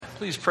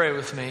Please pray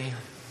with me.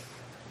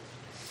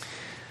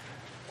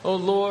 Oh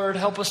Lord,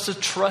 help us to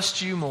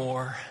trust you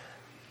more.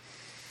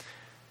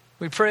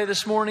 We pray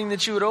this morning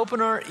that you would open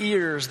our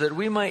ears that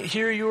we might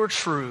hear your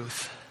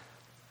truth.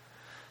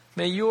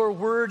 May your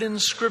word in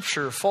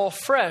Scripture fall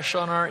fresh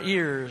on our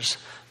ears.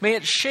 May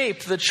it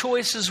shape the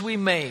choices we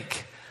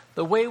make,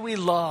 the way we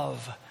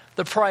love,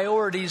 the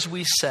priorities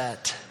we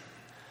set.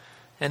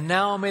 And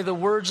now may the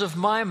words of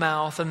my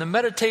mouth and the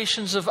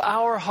meditations of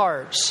our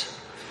hearts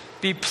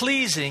be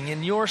pleasing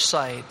in your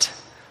sight,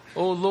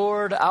 O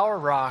Lord, our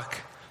rock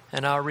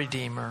and our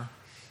Redeemer.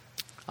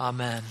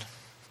 Amen.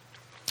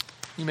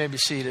 You may be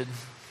seated.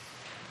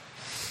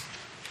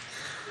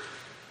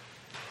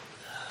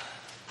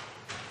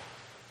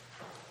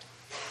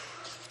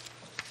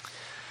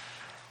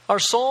 Our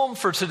psalm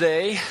for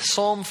today,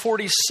 Psalm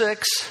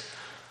 46,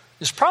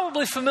 is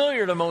probably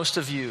familiar to most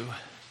of you.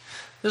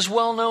 This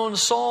well-known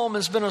psalm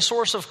has been a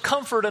source of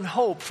comfort and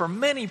hope for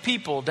many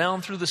people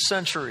down through the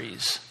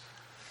centuries.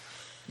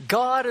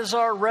 God is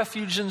our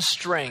refuge and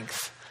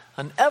strength,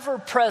 an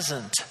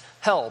ever-present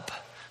help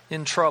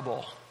in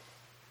trouble.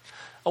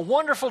 A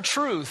wonderful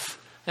truth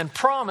and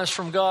promise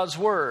from God's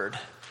word.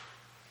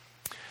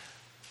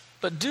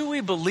 But do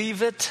we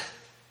believe it?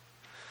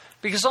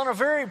 Because on a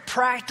very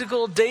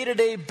practical,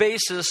 day-to-day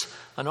basis,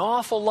 an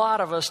awful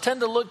lot of us tend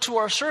to look to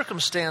our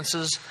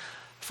circumstances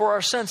for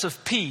our sense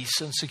of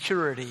peace and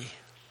security.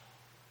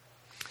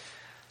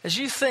 As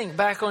you think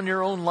back on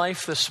your own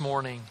life this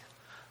morning,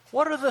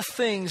 what are the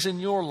things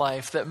in your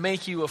life that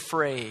make you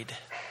afraid?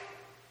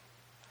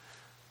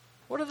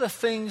 What are the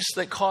things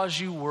that cause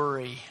you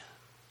worry?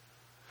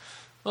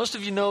 Most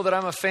of you know that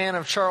I'm a fan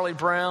of Charlie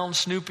Brown,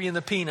 Snoopy, and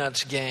the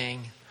Peanuts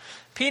gang.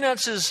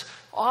 Peanuts is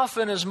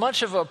often as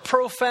much of a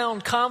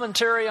profound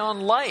commentary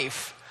on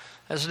life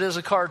as it is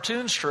a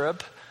cartoon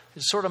strip.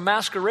 It's sort of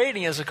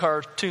masquerading as a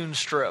cartoon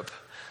strip.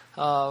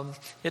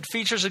 It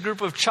features a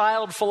group of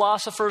child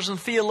philosophers and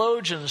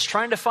theologians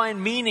trying to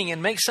find meaning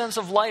and make sense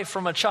of life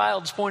from a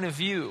child's point of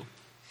view.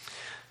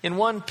 In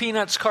one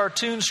Peanuts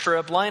cartoon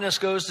strip, Linus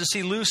goes to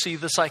see Lucy,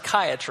 the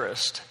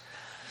psychiatrist.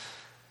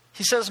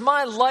 He says,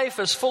 "My life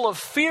is full of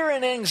fear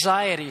and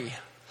anxiety.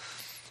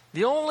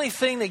 The only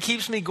thing that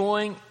keeps me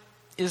going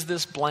is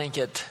this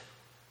blanket.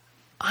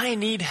 I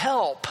need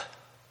help."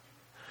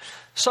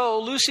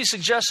 So Lucy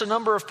suggests a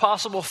number of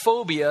possible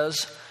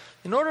phobias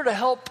in order to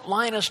help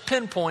Linus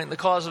pinpoint the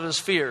cause of his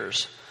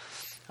fears.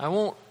 I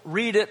won't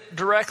read it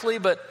directly,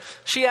 but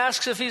she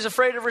asks if he's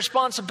afraid of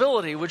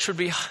responsibility, which would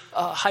be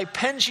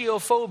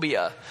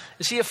hypengiophobia.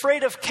 Is he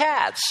afraid of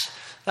cats?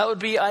 That would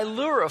be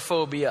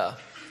ailurophobia.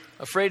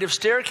 Afraid of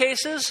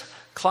staircases?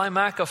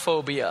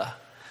 Climacophobia.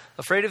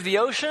 Afraid of the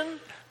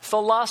ocean?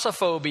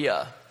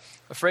 Thalassophobia.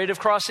 Afraid of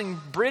crossing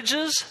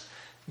bridges?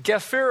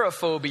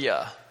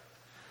 Gephyrophobia.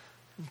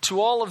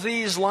 To all of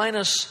these,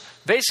 Linus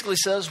basically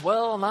says,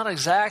 well, not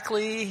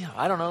exactly,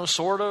 I don't know,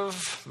 sort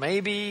of,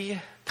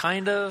 maybe,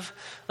 kind of,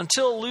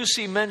 until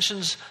Lucy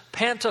mentions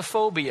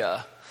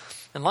pantophobia.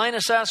 And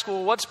Linus asks,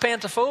 well, what's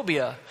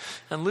pantophobia?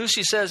 And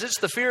Lucy says, it's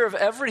the fear of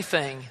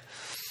everything.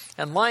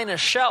 And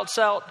Linus shouts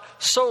out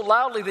so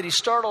loudly that he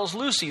startles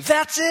Lucy,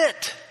 that's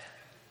it!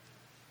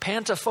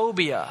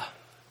 Pantophobia.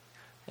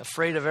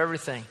 Afraid of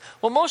everything.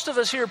 Well, most of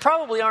us here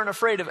probably aren't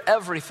afraid of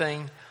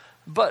everything,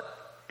 but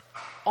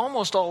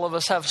almost all of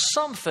us have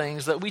some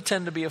things that we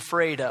tend to be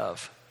afraid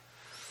of.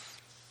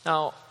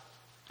 Now,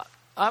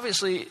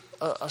 obviously,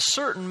 a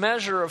certain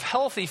measure of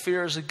healthy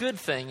fear is a good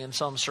thing in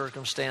some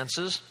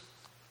circumstances.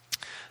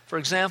 For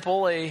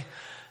example, a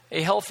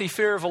healthy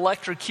fear of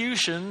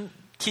electrocution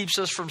keeps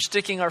us from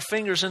sticking our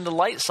fingers into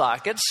light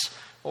sockets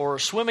or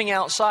swimming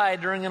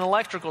outside during an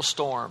electrical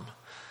storm.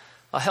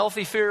 A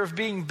healthy fear of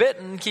being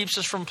bitten keeps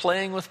us from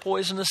playing with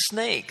poisonous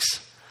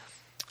snakes.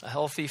 A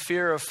healthy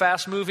fear of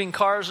fast-moving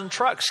cars and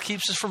trucks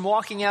keeps us from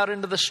walking out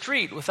into the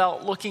street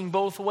without looking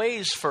both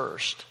ways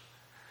first.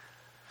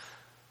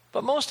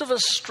 But most of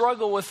us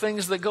struggle with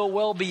things that go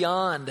well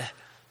beyond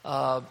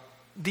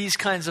these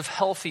kinds of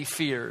healthy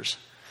fears.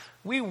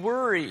 We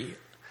worry,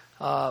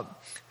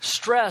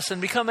 stress, and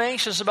become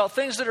anxious about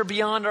things that are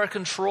beyond our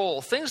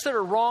control, things that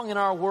are wrong in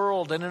our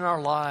world and in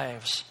our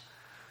lives.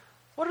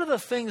 What are the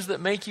things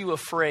that make you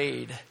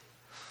afraid?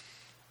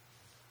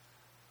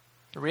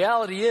 The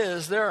reality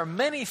is there are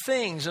many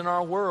things in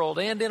our world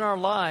and in our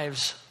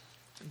lives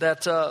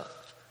that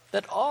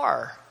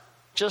are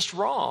just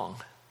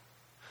wrong.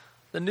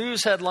 The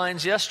news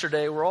headlines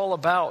yesterday were all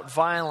about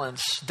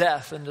violence,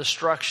 death, and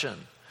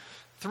destruction.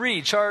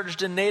 3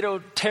 charged in NATO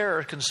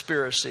terror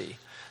conspiracy.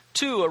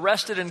 2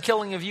 arrested in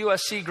killing of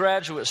USC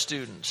graduate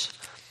students.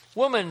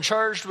 Woman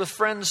charged with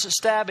friend's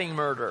stabbing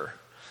murder.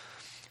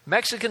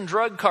 Mexican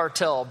drug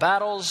cartel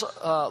battles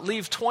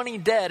leave 20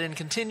 dead in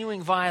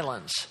continuing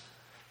violence.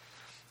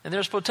 And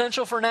there's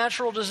potential for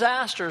natural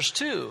disasters,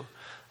 too.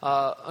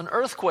 An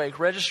earthquake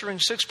registering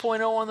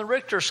 6.0 on the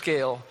Richter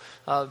scale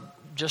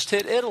just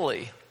hit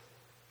Italy.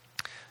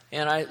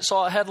 And I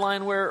saw a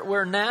headline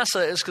where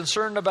NASA is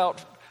concerned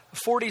about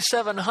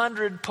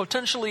 4,700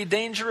 potentially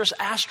dangerous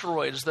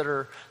asteroids that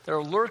are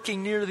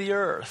lurking near the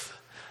Earth.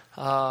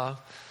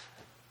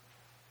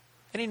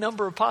 any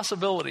number of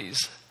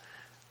possibilities.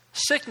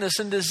 Sickness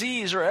and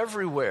disease are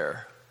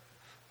everywhere.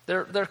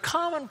 They're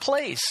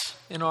commonplace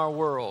in our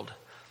world.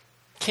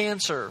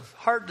 Cancer,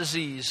 heart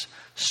disease,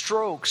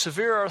 stroke,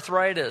 severe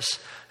arthritis,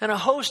 and a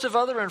host of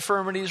other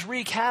infirmities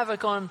wreak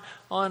havoc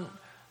on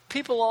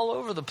people all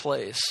over the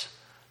place.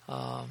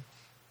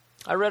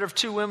 I read of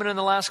 2 women in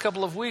the last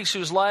couple of weeks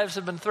whose lives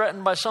have been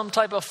threatened by some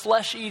type of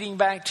flesh-eating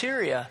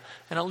bacteria,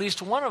 and at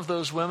least one of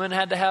those women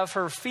had to have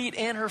her feet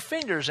and her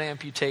fingers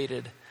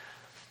amputated.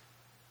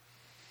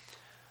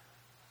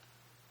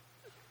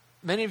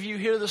 Many of you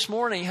here this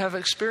morning have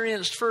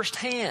experienced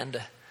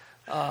firsthand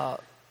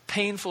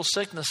painful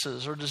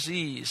sicknesses or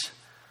disease.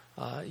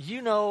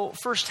 You know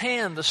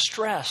firsthand the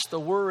stress, the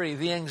worry,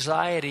 the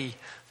anxiety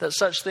that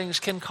such things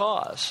can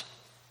cause.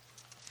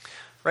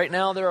 Right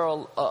now, there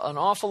are an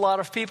awful lot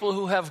of people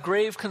who have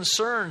grave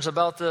concerns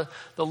about the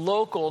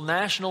local,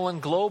 national,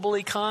 and global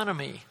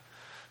economy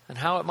and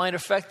how it might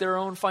affect their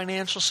own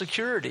financial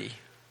security.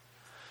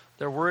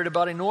 They're worried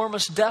about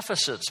enormous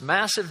deficits,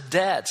 massive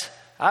debt,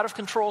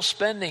 out-of-control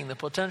spending, the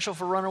potential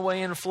for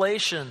runaway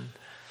inflation,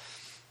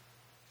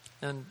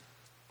 and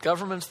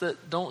governments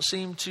that don't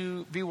seem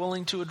to be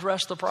willing to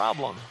address the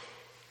problem.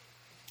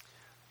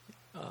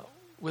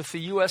 With the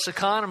U.S.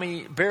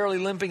 economy barely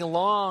limping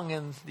along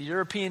and the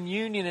European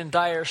Union in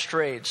dire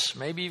straits,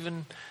 maybe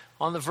even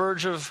on the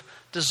verge of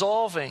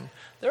dissolving,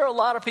 there are a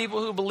lot of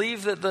people who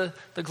believe that the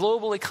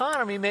global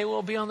economy may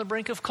well be on the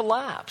brink of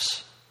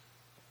collapse.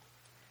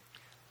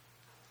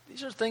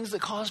 These are things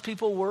that cause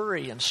people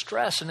worry and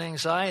stress and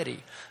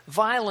anxiety.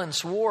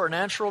 Violence, war,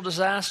 natural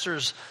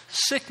disasters,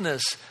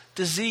 sickness,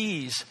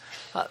 disease.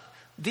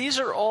 These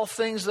are all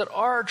things that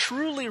are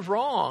truly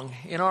wrong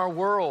in our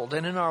world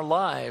and in our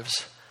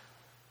lives.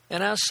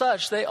 And as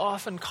such, they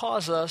often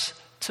cause us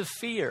to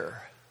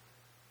fear.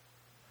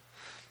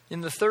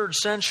 In the 3rd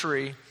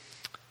century,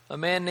 a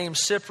man named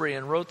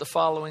Cyprian wrote the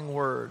following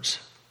words.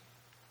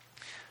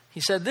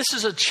 He said, "This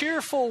is a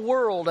cheerful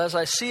world as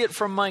I see it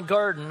from my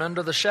garden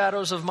under the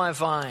shadows of my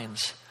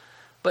vines.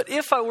 But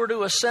if I were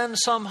to ascend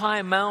some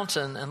high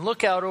mountain and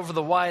look out over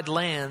the wide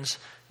lands,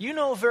 you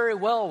know very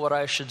well what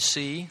I should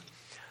see.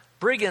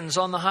 Brigands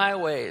on the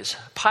highways,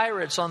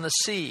 pirates on the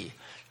sea,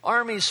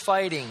 armies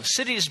fighting,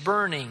 cities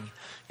burning,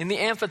 in the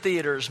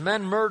amphitheaters,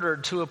 men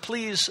murdered to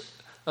please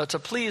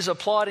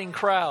applauding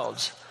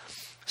crowds,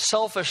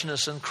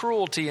 selfishness and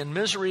cruelty and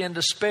misery and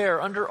despair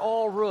under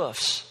all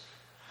roofs.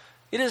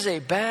 It is a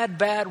bad,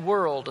 bad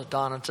world,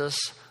 Donatus,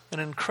 an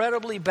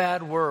incredibly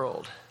bad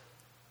world."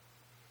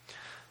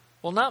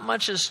 Well, not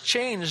much has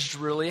changed,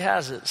 really,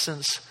 has it,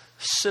 since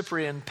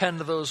Cyprian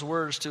penned those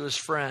words to his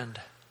friend.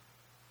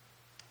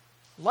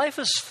 Life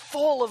is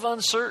full of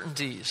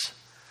uncertainties.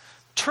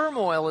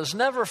 Turmoil is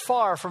never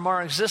far from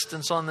our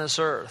existence on this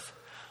earth.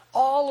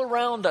 All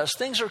around us,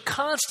 things are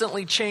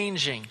constantly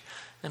changing,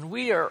 and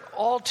we are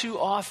all too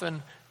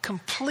often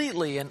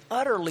completely and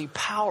utterly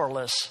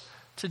powerless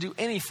to do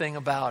anything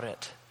about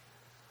it.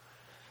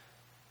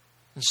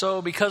 And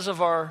so, because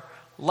of our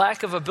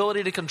lack of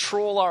ability to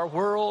control our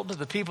world,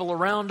 the people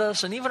around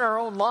us, and even our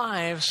own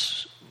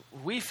lives,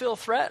 we feel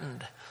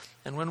threatened.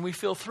 And when we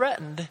feel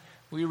threatened,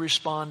 we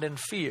respond in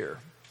fear.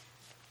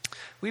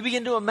 We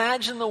begin to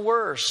imagine the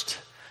worst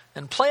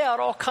and play out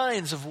all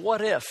kinds of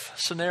what-if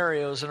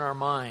scenarios in our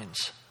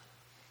minds.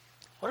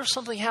 What if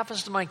something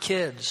happens to my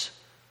kids,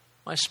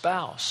 my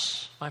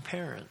spouse, my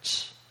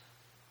parents?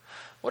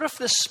 What if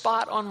this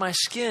spot on my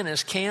skin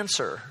is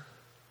cancer?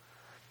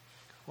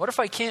 What if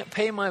I can't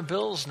pay my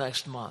bills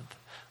next month?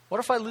 What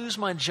if I lose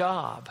my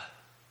job?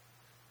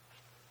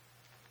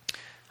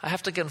 I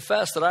have to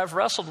confess that I've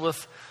wrestled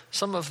with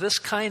some of this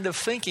kind of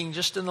thinking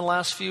just in the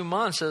last few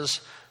months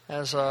as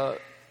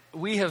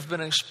we have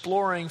been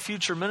exploring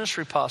future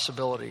ministry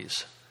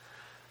possibilities.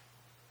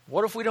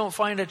 What if we don't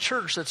find a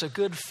church that's a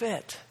good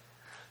fit?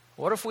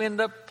 What if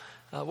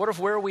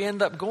where we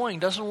end up going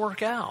doesn't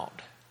work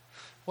out?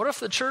 What if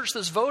the church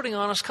that's voting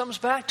on us comes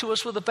back to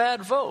us with a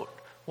bad vote?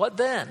 What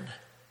then?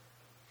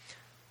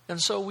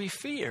 And so we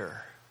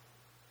fear.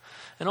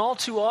 And all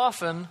too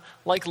often,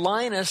 like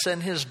Linus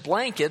and his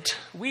blanket,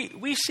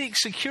 we seek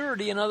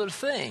security in other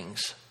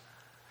things.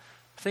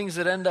 Things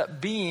that end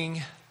up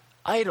being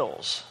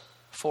idols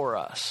for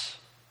us.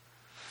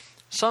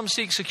 Some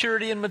seek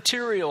security in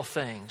material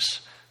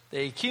things.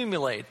 They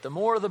accumulate. The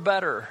more the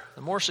better.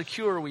 The more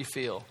secure we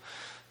feel.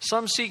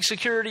 Some seek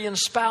security in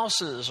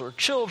spouses or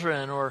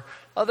children or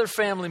other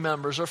family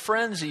members or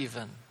friends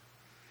even.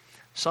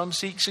 Some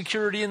seek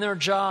security in their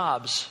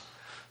jobs.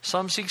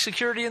 Some seek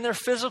security in their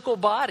physical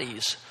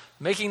bodies,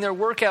 making their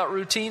workout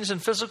routines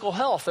and physical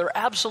health their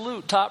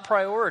absolute top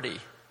priority.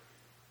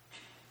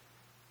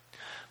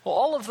 Well,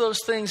 all of those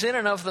things in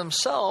and of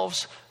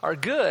themselves are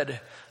good,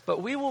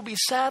 but we will be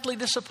sadly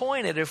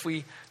disappointed if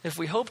we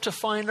hope to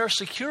find our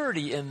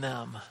security in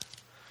them.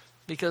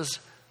 Because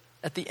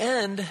at the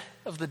end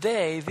of the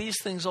day,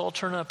 these things all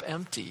turn up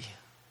empty.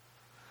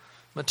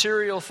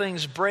 Material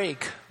things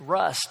break,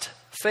 rust,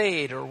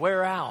 fade, or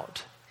wear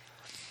out.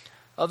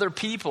 Other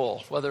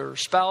people, whether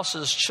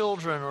spouses,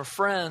 children, or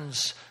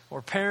friends,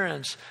 or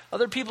parents.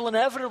 Other people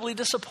inevitably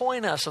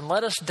disappoint us and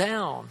let us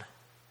down.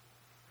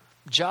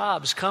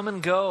 Jobs come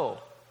and go.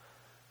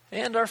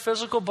 And our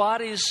physical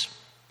bodies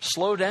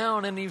slow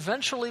down and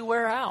eventually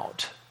wear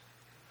out.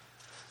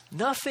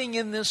 Nothing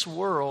in this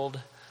world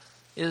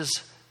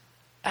is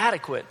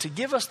adequate to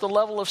give us the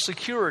level of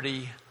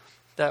security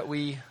that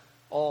we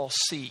all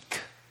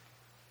seek.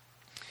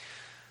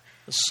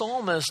 The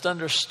psalmist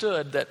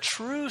understood that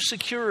true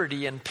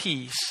security and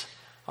peace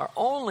are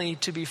only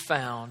to be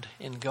found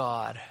in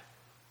God.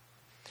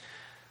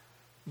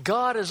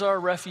 God is our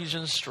refuge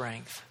and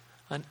strength,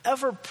 an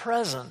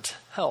ever-present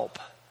help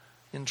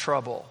in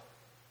trouble.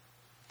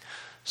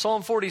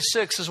 Psalm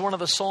 46 is one of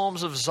the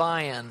Psalms of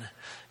Zion.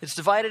 It's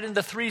divided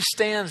into 3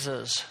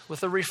 stanzas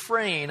with a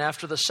refrain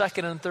after the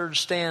second and third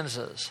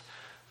stanzas.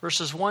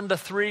 Verses 1 to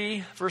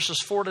 3, verses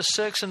 4 to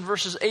 6, and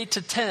verses 8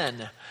 to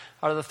 10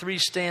 are the 3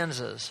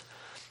 stanzas.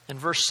 And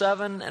verse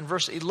 7 and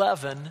verse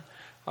 11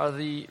 are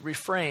the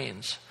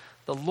refrains.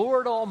 The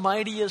Lord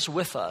Almighty is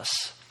with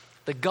us.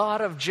 The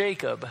God of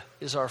Jacob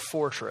is our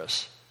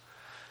fortress.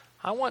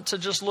 I want to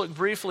just look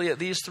briefly at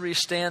these 3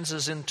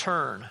 stanzas in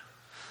turn.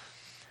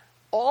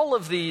 All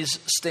of these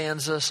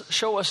stanzas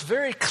show us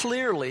very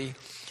clearly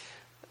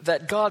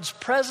that God's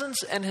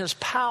presence and His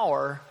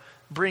power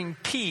bring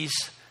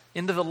peace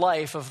into the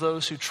life of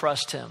those who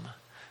trust Him.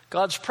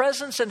 God's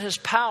presence and His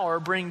power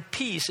bring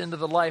peace into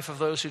the life of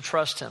those who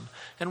trust Him.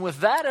 And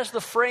with that as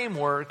the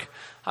framework,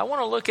 I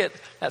want to look at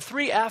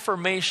 3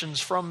 affirmations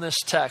from this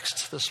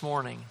text this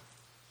morning.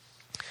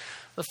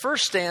 The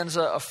first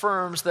stanza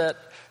affirms that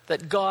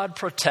God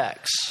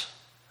protects.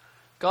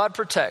 God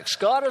protects.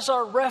 God is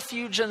our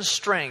refuge and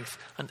strength,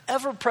 an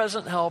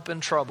ever-present help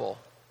in trouble.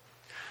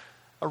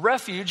 A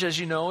refuge, as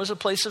you know, is a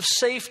place of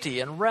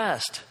safety and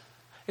rest.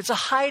 It's a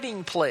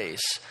hiding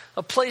place,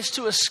 a place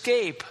to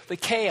escape the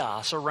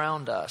chaos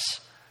around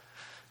us.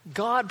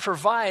 God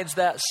provides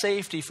that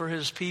safety for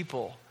His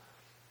people,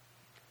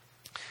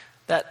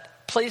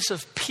 that place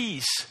of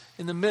peace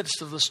in the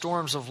midst of the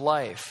storms of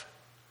life.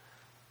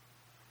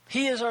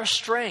 He is our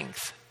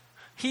strength.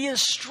 He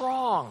is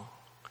strong.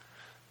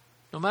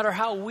 No matter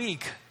how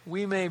weak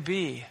we may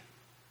be,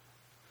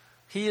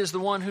 He is the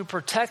one who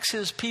protects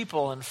His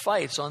people and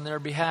fights on their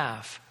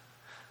behalf.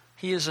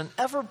 He is an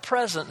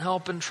ever-present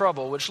help in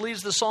trouble, which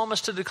leads the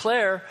psalmist to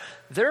declare,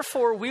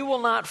 "Therefore we will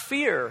not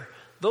fear,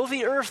 though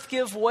the earth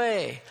give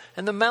way,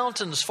 and the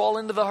mountains fall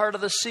into the heart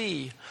of the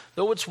sea,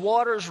 though its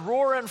waters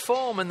roar and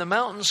foam, and the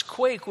mountains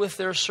quake with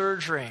their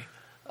surging."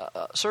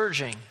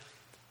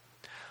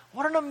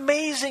 What an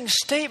amazing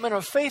statement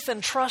of faith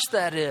and trust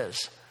that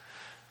is.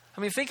 I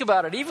mean, think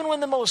about it. Even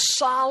when the most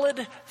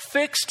solid,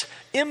 fixed,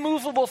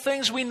 immovable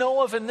things we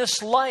know of in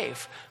this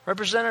life,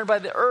 represented by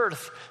the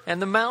earth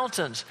and the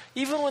mountains,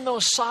 even when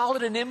those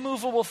solid and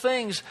immovable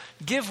things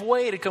give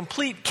way to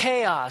complete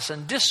chaos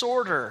and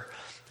disorder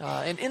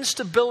and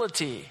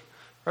instability,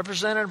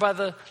 represented by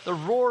the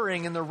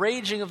roaring and the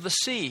raging of the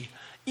sea,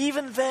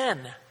 even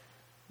then,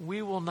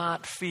 we will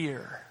not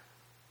fear.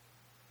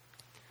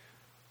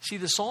 See,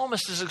 the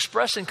psalmist is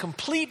expressing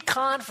complete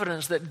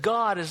confidence that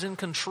God is in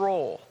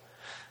control.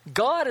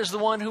 God is the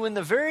one who in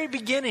the very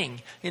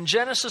beginning, in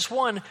Genesis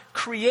 1,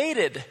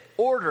 created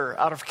order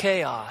out of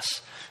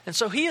chaos. And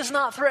so He is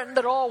not threatened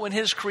at all when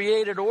His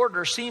created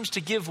order seems to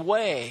give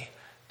way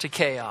to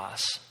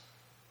chaos.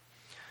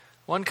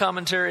 One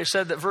commentary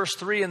said that verse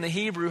 3 in the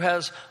Hebrew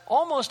has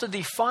almost a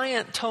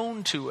defiant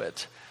tone to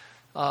it,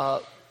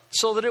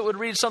 so that it would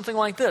read something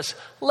like this: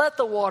 "Let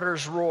the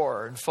waters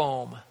roar and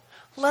foam.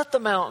 Let the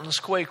mountains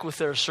quake with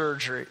their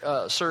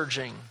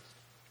surging."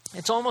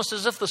 It's almost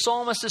as if the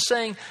psalmist is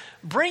saying,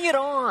 bring it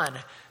on.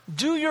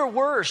 Do your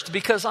worst,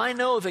 because I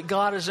know that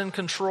God is in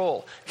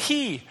control.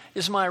 He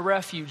is my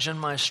refuge and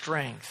my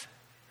strength.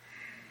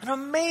 An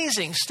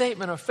amazing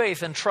statement of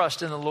faith and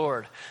trust in the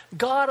Lord.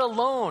 God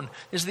alone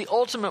is the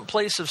ultimate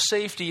place of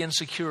safety and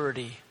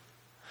security.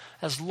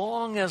 As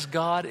long as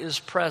God is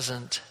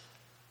present,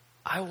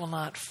 I will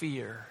not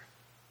fear.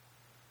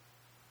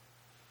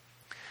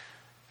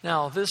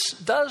 Now, this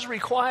does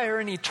require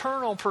an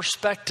eternal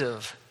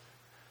perspective,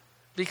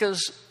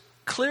 because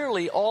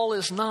clearly all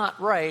is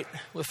not right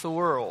with the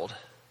world.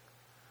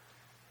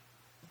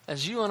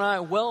 As you and I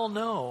well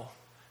know,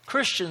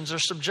 Christians are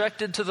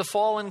subjected to the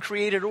fallen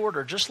created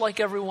order just like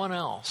everyone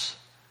else.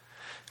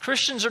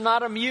 Christians are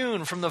not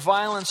immune from the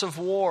violence of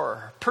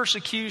war,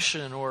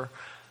 persecution, or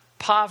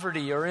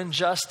poverty or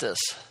injustice.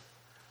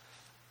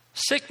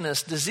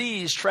 Sickness,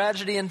 disease,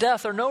 tragedy, and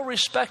death are no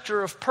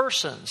respecter of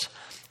persons,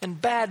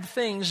 and bad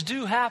things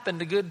do happen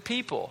to good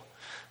people.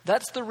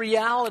 That's the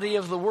reality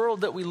of the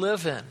world that we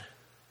live in.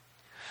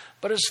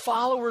 But as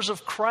followers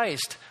of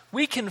Christ,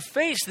 we can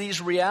face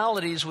these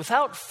realities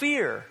without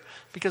fear,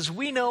 because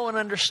we know and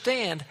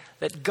understand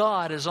that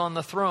God is on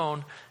the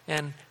throne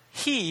and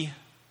He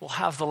will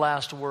have the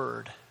last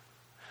word.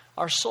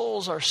 Our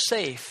souls are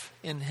safe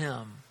in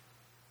Him.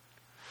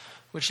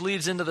 Which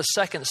leads into the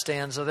second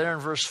stanza there in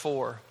verse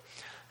 4.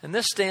 And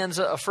this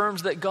stanza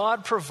affirms that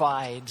God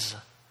provides.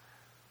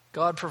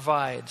 God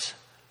provides.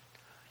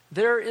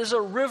 There is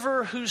a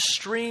river whose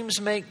streams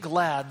make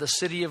glad the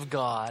city of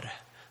God,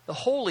 the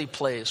holy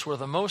place where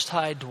the Most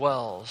High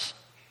dwells.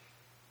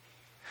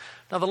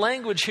 Now the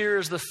language here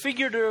is the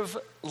figurative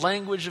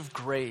language of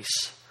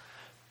grace,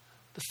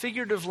 the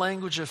figurative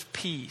language of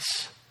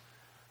peace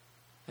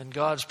and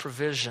God's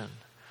provision.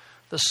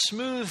 The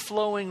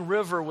smooth-flowing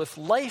river with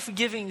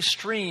life-giving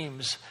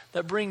streams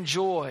that bring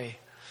joy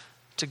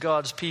to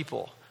God's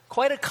people.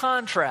 Quite a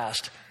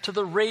contrast to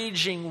the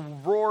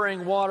raging,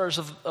 roaring waters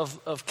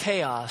of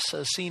chaos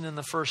as seen in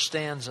the first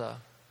stanza.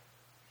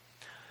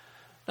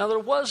 Now there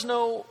was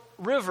no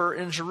river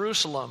in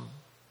Jerusalem,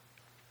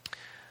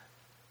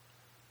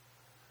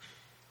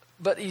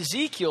 but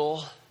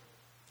Ezekiel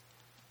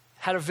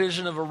had a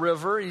vision of a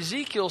river.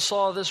 Ezekiel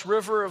saw this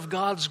river of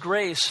God's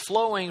grace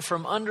flowing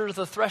from under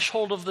the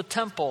threshold of the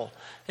temple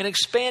and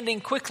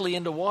expanding quickly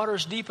into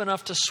waters deep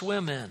enough to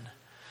swim in.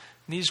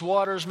 And these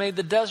waters made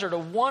the desert a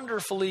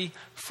wonderfully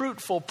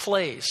fruitful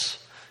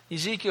place.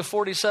 Ezekiel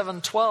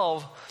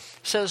 47:12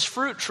 says,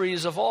 fruit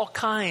trees of all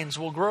kinds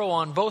will grow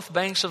on both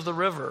banks of the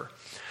river.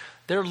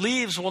 Their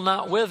leaves will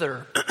not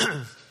wither,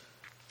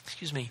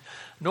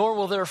 nor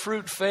will their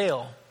fruit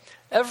fail.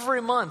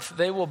 Every month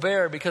they will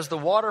bear because the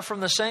water from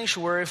the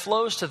sanctuary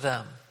flows to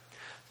them.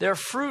 Their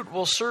fruit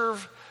will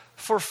serve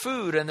for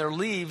food and their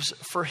leaves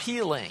for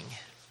healing.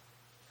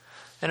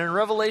 And in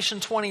Revelation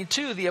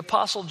 22, the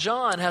Apostle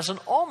John has an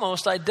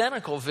almost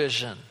identical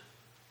vision.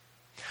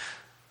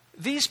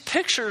 These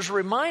pictures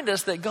remind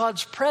us that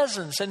God's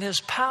presence and His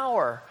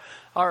power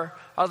are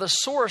the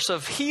source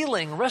of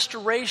healing,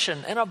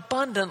 restoration, and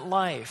abundant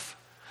life.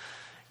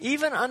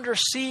 Even under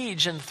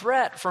siege and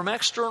threat from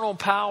external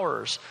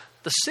powers,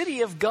 the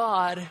city of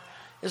God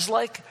is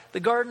like the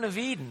Garden of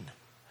Eden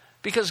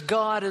because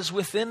God is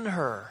within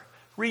her,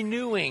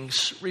 renewing,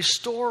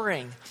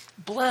 restoring,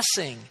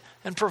 blessing,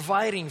 and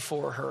providing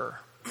for her.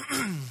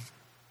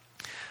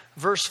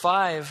 Verse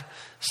 5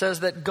 says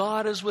that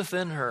God is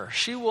within her.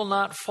 She will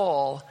not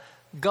fall.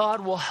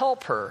 God will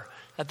help her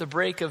at the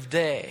break of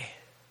day.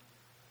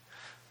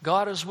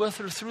 God is with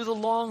her through the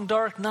long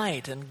dark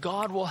night, and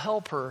God will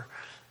help her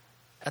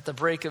at the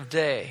break of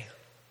day.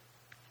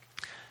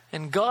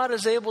 And God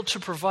is able to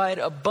provide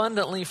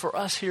abundantly for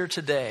us here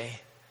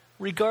today,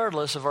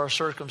 regardless of our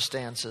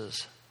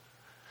circumstances.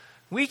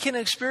 We can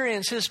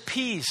experience His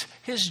peace,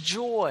 His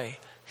joy,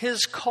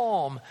 His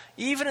calm,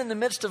 even in the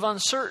midst of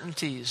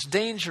uncertainties,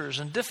 dangers,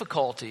 and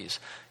difficulties,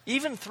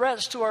 even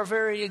threats to our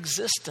very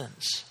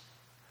existence.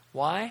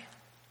 Why?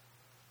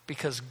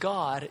 Because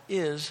God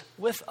is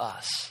with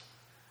us.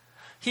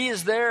 He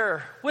is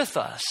there with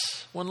us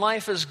when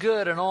life is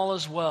good and all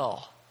is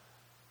well.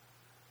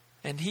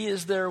 And He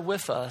is there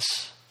with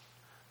us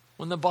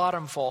when the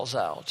bottom falls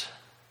out,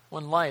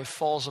 when life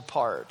falls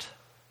apart.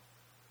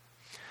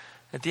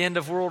 At the end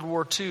of World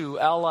War II,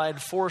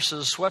 Allied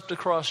forces swept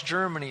across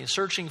Germany,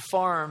 searching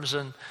farms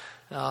and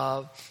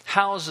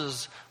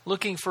houses,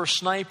 looking for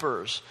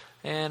snipers.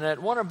 And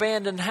at one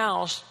abandoned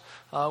house,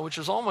 which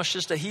was almost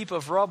just a heap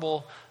of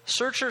rubble,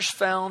 searchers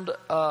found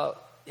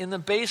in the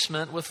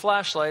basement with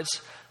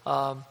flashlights,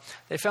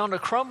 they found a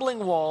crumbling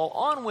wall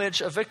on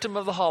which a victim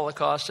of the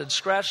Holocaust had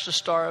scratched a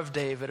Star of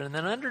David. And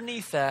then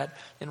underneath that,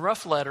 in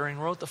rough lettering,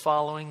 wrote the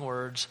following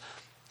words: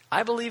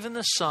 I believe in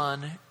the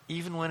sun,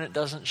 even when it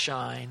doesn't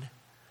shine.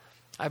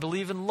 I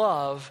believe in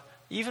love,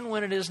 even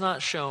when it is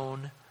not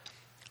shown.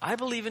 I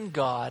believe in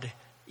God,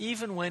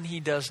 even when He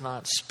does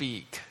not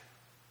speak.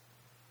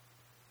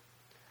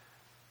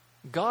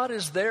 God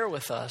is there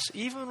with us,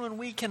 even when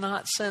we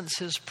cannot sense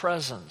His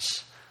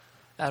presence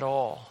at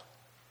all.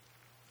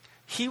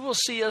 He will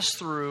see us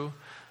through,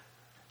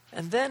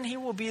 and then He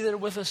will be there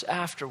with us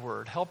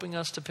afterward, helping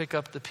us to pick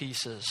up the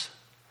pieces.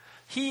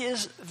 He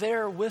is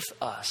there with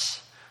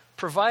us,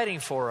 providing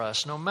for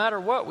us, no matter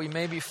what we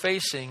may be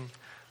facing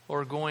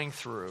or going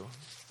through.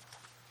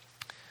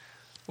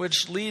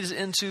 Which leads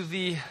into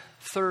the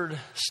third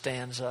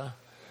stanza.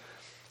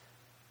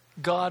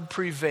 God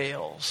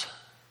prevails.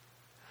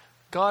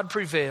 God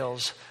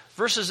prevails.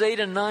 Verses 8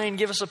 and 9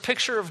 give us a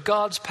picture of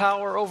God's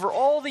power over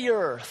all the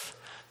earth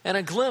and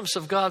a glimpse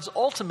of God's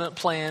ultimate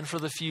plan for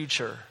the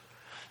future.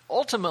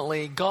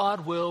 Ultimately,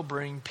 God will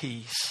bring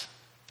peace.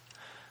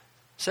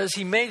 It says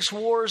He makes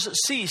wars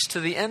cease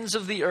to the ends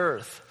of the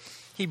earth.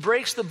 He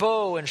breaks the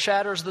bow and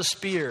shatters the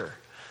spear.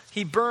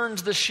 He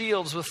burns the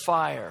shields with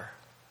fire.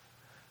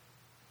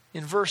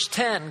 In verse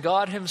 10,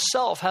 God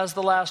Himself has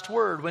the last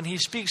word when He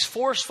speaks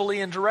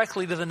forcefully and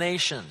directly to the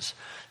nations.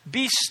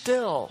 Be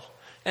still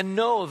and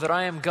know that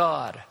I am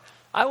God.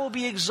 I will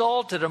be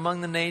exalted among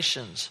the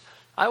nations.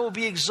 I will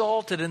be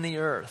exalted in the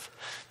earth.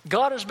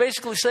 God is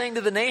basically saying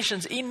to the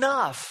nations,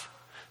 enough.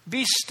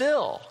 Be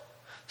still.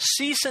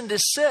 Cease and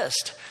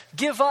desist.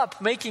 Give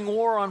up making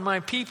war on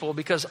my people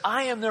because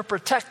I am their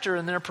protector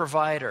and their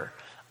provider.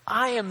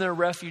 I am their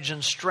refuge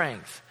and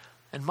strength,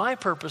 and my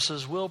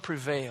purposes will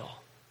prevail.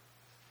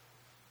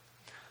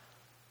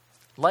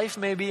 Life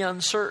may be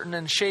uncertain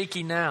and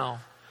shaky now,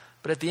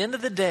 but at the end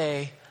of the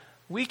day,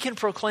 we can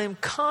proclaim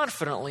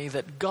confidently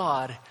that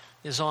God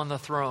is on the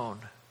throne.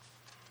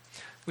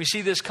 We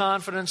see this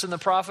confidence in the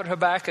prophet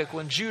Habakkuk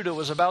when Judah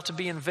was about to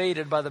be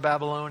invaded by the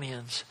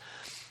Babylonians.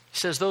 He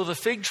says, though the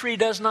fig tree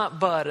does not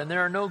bud and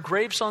there are no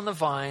grapes on the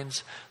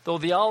vines, though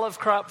the olive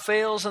crop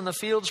fails and the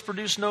fields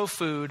produce no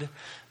food,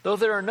 though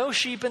there are no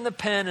sheep in the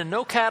pen and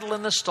no cattle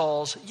in the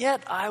stalls,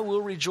 yet I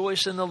will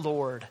rejoice in the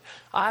Lord.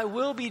 I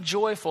will be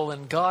joyful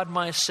in God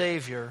my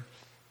Savior.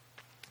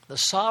 The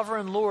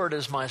sovereign Lord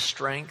is my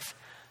strength.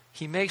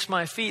 He makes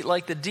my feet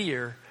like the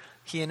deer.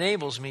 He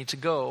enables me to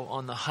go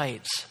on the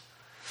heights.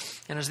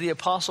 And as the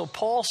Apostle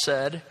Paul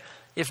said,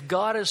 if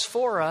God is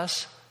for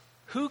us,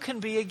 who can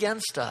be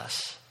against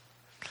us?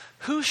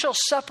 Who shall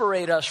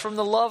separate us from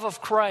the love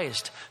of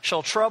Christ?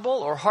 Shall trouble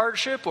or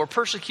hardship or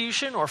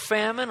persecution or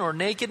famine or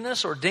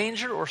nakedness or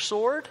danger or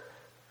sword?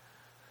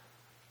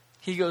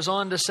 He goes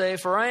on to say,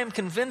 for I am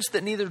convinced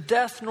that neither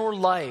death nor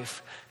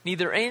life,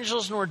 neither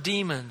angels nor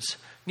demons,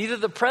 neither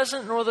the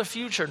present nor the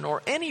future,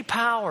 nor any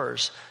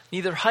powers,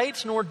 neither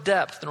height nor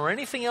depth, nor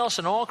anything else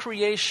in all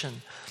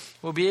creation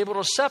will be able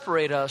to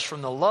separate us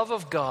from the love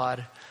of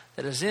God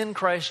that is in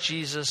Christ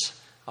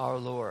Jesus our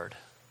Lord.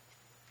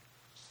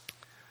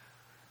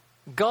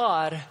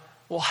 God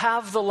will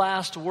have the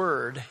last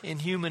word in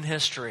human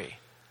history.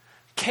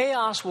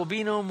 Chaos will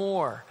be no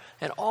more,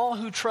 and all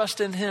who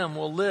trust in Him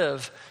will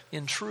live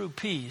in true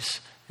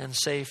peace and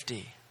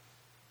safety.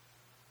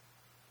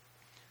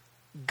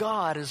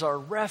 God is our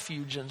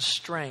refuge and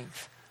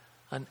strength,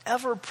 an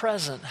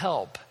ever-present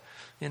help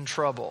in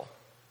trouble.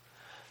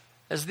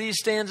 As these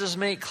stanzas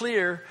make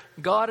clear,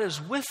 God is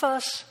with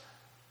us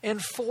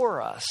and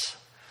for us.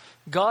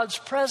 God's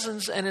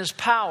presence and His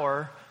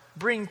power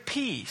bring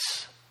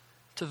peace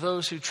to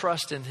those who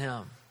trust in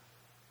Him.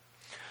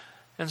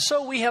 And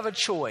so we have a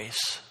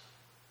choice.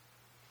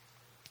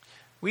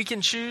 We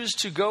can choose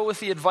to go with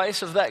the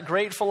advice of that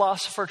great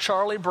philosopher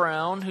Charlie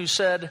Brown, who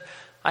said,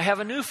 I have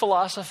a new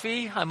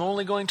philosophy. I'm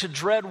only going to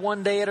dread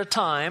one day at a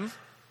time.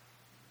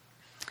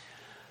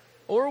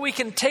 Or we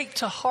can take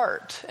to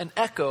heart and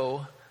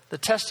echo the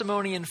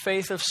testimony and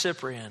faith of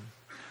Cyprian.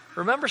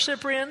 Remember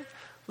Cyprian?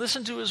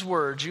 Listen to his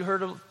words. You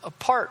heard a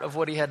part of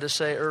what he had to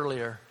say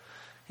earlier.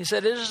 He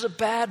said, it is a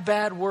bad,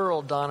 bad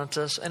world,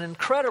 Donatus, an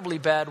incredibly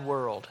bad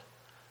world.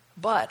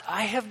 But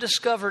I have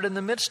discovered in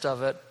the midst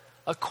of it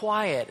a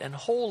quiet and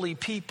holy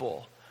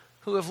people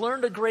who have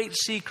learned a great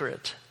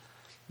secret.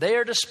 They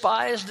are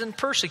despised and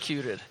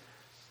persecuted,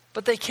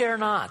 but they care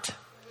not.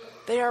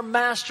 They are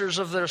masters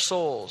of their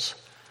souls.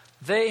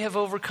 They have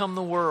overcome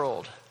the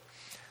world.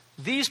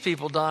 These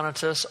people,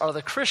 Donatus, are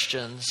the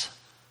Christians,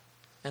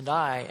 and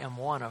I am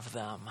one of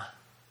them.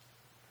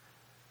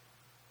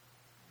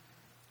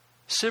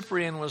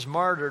 Cyprian was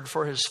martyred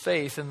for his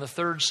faith in the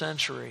 3rd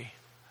century.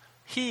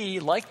 He,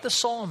 like the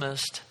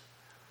psalmist,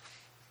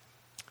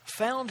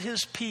 found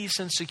his peace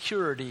and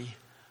security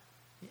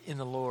in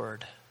the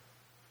Lord.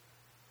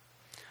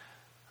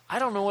 I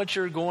don't know what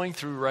you're going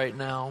through right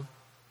now.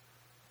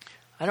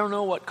 I don't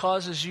know what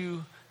causes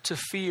you to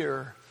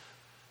fear.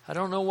 I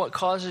don't know what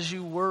causes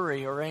you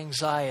worry or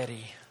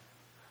anxiety.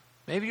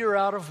 Maybe you're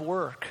out of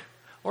work,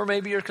 or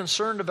maybe you're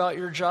concerned about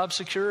your job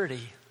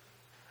security.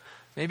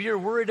 Maybe you're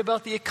worried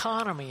about the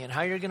economy and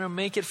how you're going to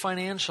make it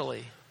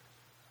financially.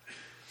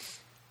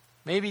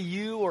 Maybe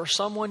you or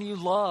someone you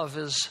love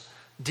is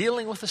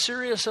dealing with a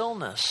serious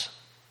illness.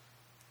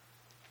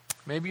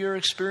 Maybe you're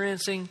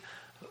experiencing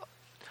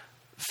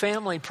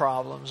family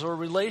problems or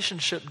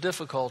relationship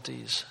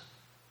difficulties.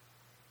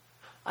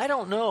 I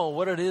don't know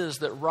what it is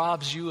that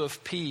robs you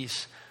of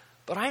peace,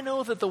 but I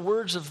know that the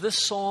words of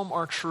this psalm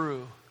are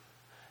true,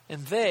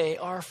 and they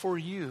are for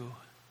you.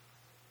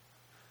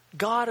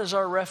 God is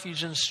our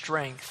refuge and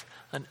strength,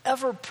 an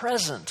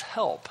ever-present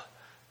help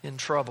in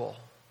trouble.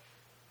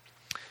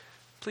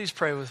 Please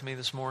pray with me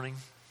this morning.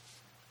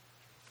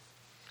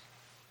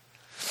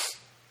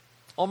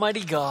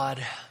 Almighty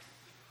God,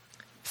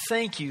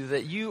 thank you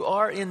that you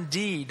are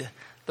indeed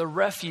the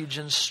refuge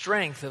and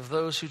strength of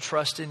those who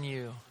trust in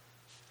you.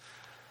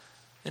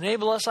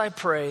 Enable us, I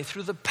pray,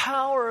 through the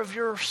power of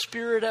your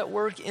Spirit at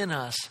work in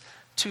us,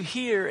 to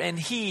hear and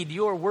heed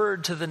your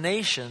word to the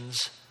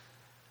nations,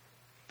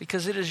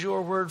 because it is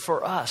your word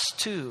for us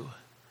too.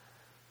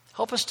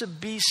 Help us to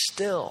be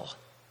still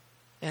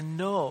and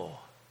know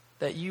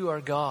that you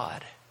are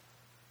God.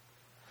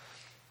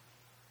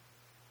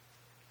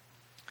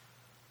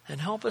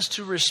 And help us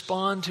to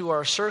respond to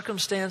our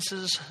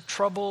circumstances,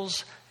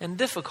 troubles, and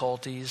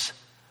difficulties,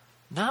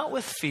 not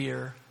with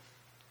fear,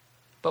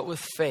 but with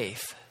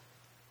faith.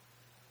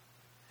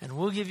 And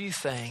we'll give you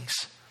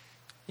thanks.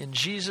 In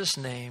Jesus'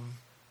 name,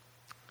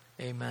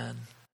 amen.